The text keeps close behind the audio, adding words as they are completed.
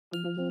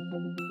When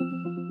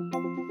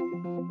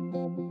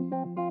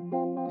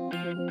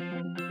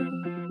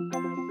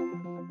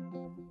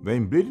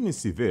bleeding is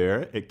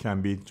severe, it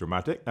can be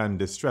traumatic and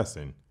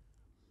distressing.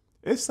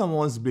 If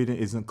someone's bleeding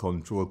isn't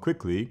controlled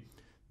quickly,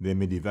 they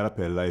may develop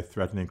a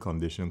life-threatening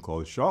condition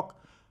called shock,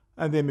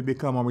 and they may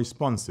become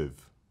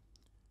unresponsive.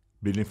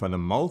 Bleeding from the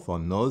mouth or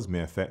nose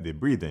may affect their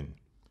breathing,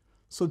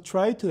 so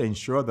try to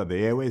ensure that the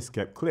airway is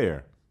kept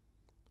clear.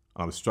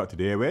 An obstructed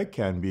airway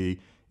can be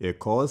a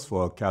cause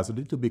for a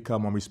casualty to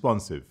become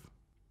unresponsive.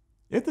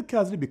 If the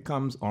casualty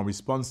becomes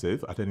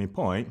unresponsive at any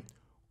point,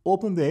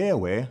 open the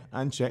airway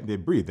and check their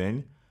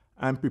breathing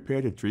and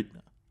prepare to treat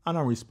an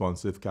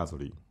unresponsive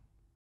casualty.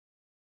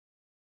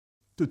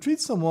 To treat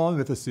someone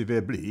with a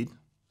severe bleed,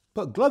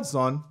 put gloves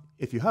on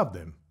if you have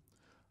them,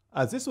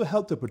 as this will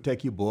help to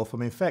protect you both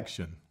from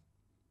infection.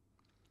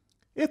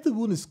 If the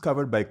wound is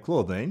covered by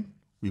clothing,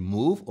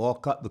 remove or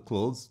cut the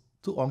clothes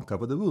to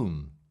uncover the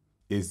wound.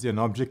 Is there an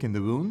object in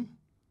the wound?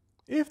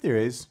 If there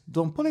is,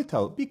 don't pull it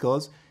out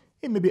because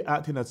it may be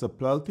acting as a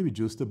plug to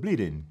reduce the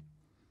bleeding.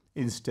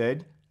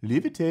 Instead,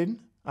 leave it in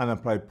and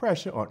apply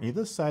pressure on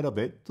either side of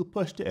it to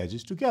push the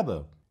edges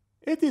together.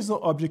 If there is no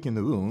object in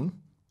the wound,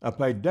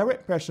 apply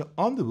direct pressure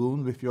on the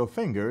wound with your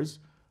fingers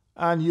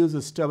and use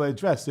a sterile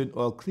dressing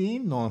or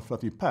clean,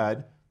 non-fluffy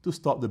pad to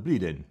stop the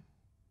bleeding.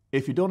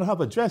 If you don't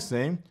have a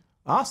dressing,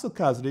 ask the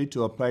casualty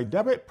to apply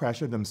direct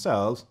pressure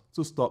themselves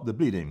to stop the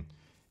bleeding.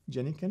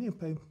 Jenny, can you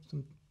apply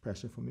some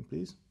pressure for me,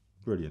 please?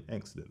 Brilliant,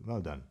 excellent, well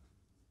done.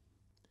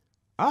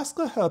 Ask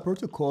a helper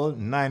to call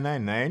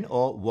 999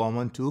 or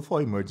 112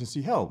 for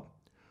emergency help.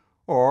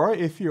 Or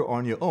if you're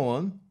on your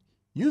own,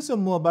 use a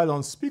mobile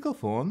on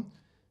speakerphone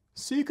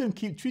so you can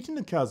keep treating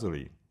the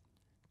casualty.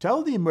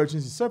 Tell the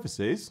emergency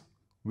services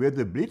where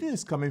the bleeding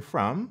is coming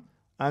from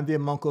and the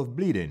amount of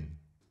bleeding.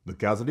 The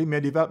casualty may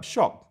develop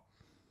shock,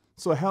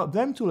 so help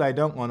them to lie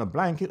down on a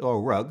blanket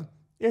or rug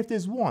if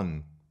there's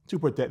one to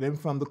protect them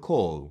from the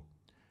cold.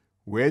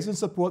 Raise and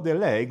support their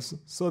legs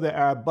so they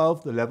are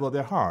above the level of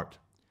their heart.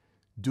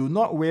 Do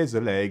not raise the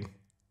leg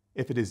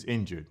if it is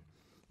injured.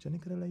 Jenny,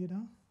 could I lay you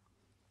down?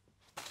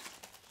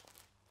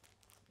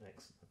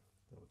 Excellent.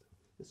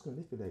 Just going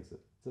to lift your legs up.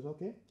 Is that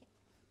okay?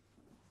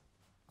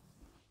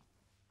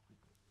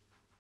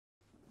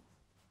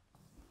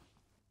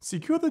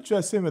 Secure the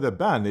dressing with a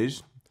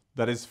bandage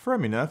that is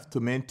firm enough to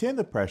maintain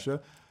the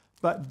pressure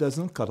but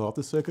doesn't cut off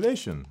the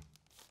circulation.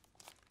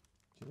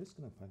 So I'm just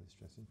going to apply this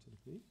dressing to the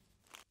bleed.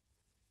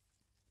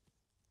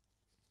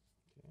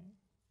 Okay.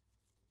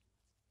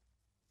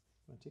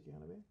 Want to take your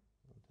hand away?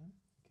 Well done.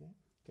 Okay.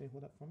 Can you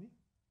hold that for me?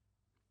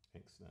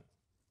 Excellent.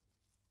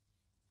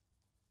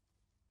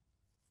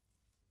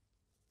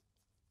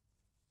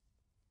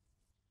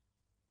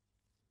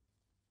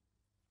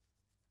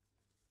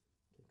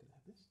 Okay, can I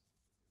have this?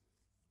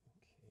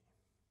 Okay.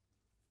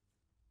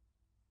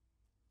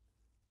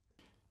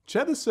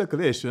 Check the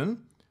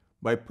circulation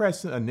by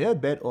pressing a nail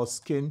bed or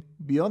skin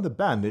beyond the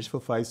bandage for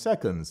 5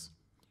 seconds.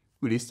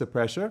 Release the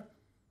pressure.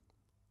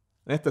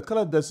 And if the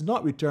color does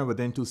not return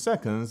within 2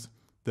 seconds,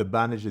 the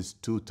bandage is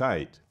too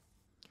tight.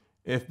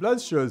 If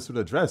blood shows through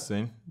the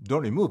dressing,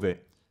 don't remove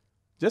it.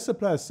 Just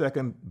apply a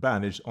second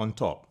bandage on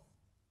top.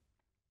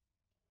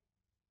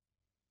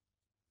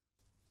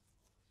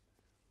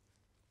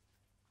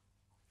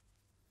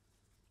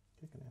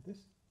 Okay, can I have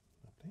this?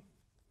 Okay.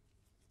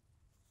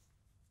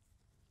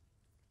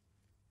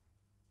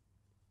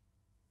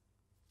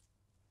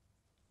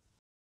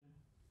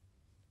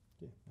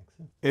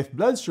 If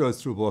blood shows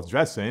through both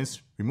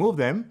dressings, remove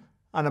them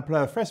and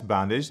apply a fresh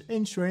bandage,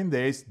 ensuring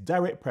there is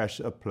direct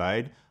pressure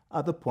applied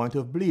at the point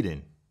of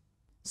bleeding.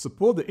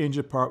 Support the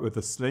injured part with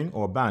a sling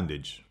or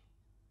bandage,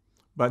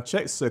 but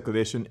check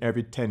circulation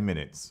every 10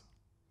 minutes.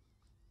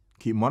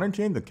 Keep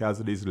monitoring the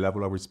casualty's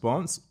level of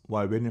response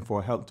while waiting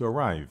for help to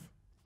arrive.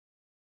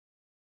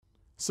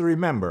 So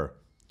remember,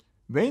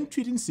 when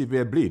treating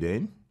severe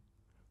bleeding,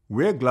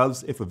 wear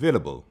gloves if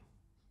available.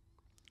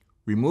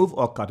 Remove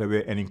or cut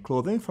away any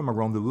clothing from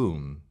around the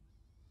wound.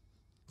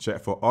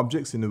 Check for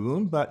objects in the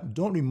wound, but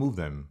don't remove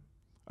them.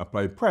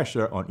 Apply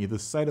pressure on either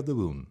side of the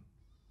wound.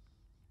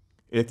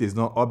 If there is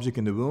no object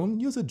in the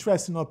wound, use a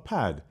dressing or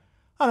pad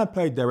and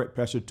apply direct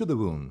pressure to the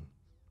wound.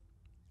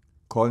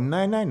 Call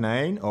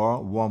 999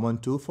 or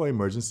 112 for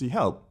emergency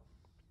help.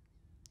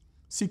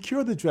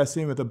 Secure the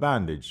dressing with a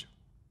bandage.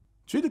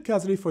 Treat the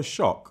casualty for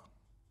shock.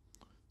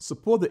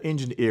 Support the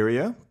injured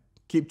area.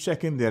 Keep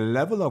checking their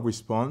level of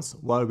response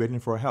while waiting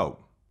for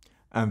help.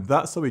 And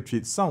that's how we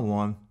treat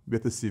someone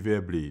with a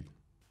severe bleed.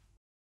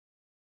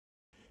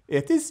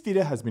 If this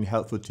video has been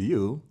helpful to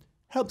you,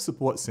 help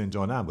support St.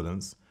 John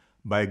Ambulance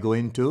by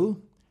going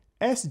to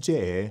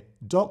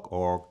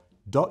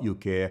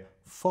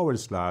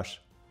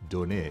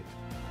sja.org.uk/donate.